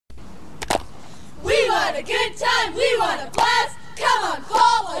want a good time, we want a blast. Come on,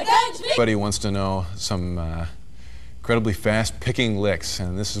 Paul, avenge me. Everybody wants to know some incredibly fast picking licks,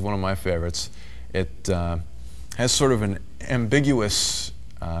 and this is one of my favorites. It has sort of an ambiguous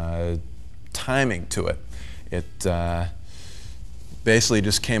timing to it. It basically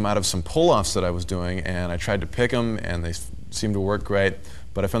just came out of some pull-offs that I was doing, and I tried to pick them, and they seemed to work great.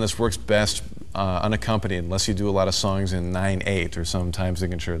 But I found this works best unaccompanied, unless you do a lot of songs in 9/8 or some time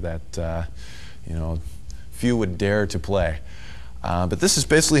signature that you know, few would dare to play. But this is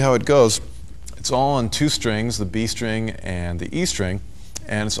basically how it goes. It's all on 2 strings, the B string and the E string,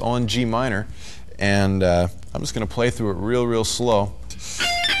 and it's all in G minor. And I'm just going to play through it real slow.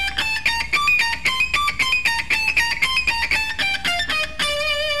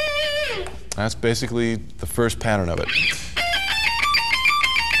 That's basically the first pattern of it.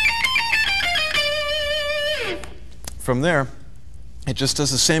 From there, it just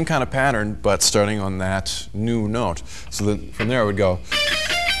does the same kind of pattern, but starting on that new note. So that from there I would go.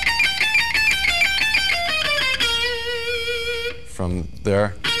 From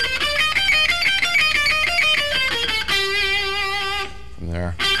there. From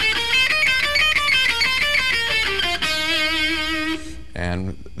there.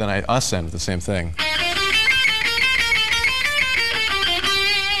 And then I ascend the same thing.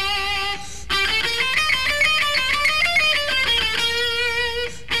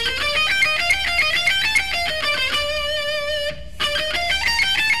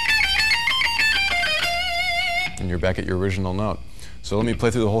 And you're back at your original note. So let me play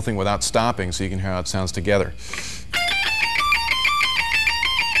through the whole thing without stopping so you can hear how it sounds together.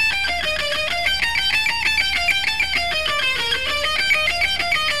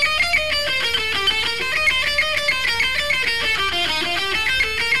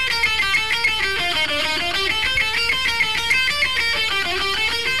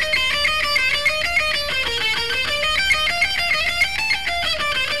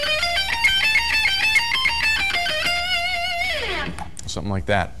 Something like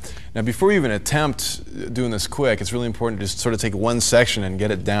that. Now, before you even attempt doing this quick, it's really important to just sort of take one section and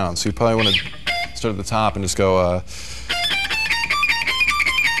get it down. So you probably want to start at the top and just go,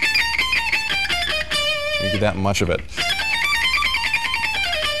 you get that much of it.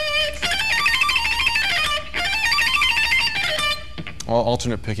 All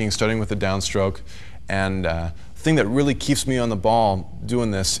alternate picking, starting with the downstroke. And the thing that really keeps me on the ball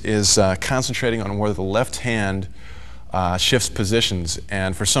doing this is concentrating on where the left hand shifts positions,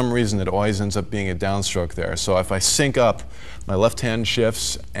 and for some reason it always ends up being a downstroke there. So if I sync up, my left hand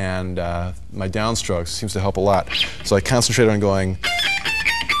shifts and my downstroke seems to help a lot. So I concentrate on going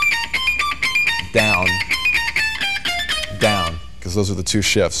down, down, because those are the 2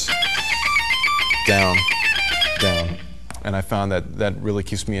 shifts. Down, down. And I found that that really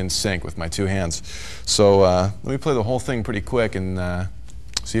keeps me in sync with my 2 hands. So let me play the whole thing pretty quick and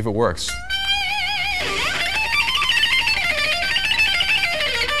see if it works.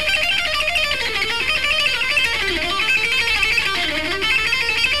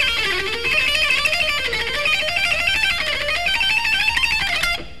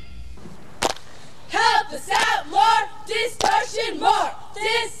 Help us out, more distortion, more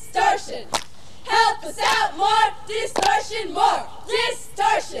distortion. Help us out, more distortion, more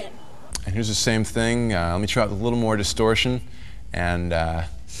distortion. And here's the same thing. Let me try out with a little more distortion and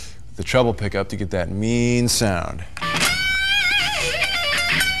the treble pickup to get that mean sound.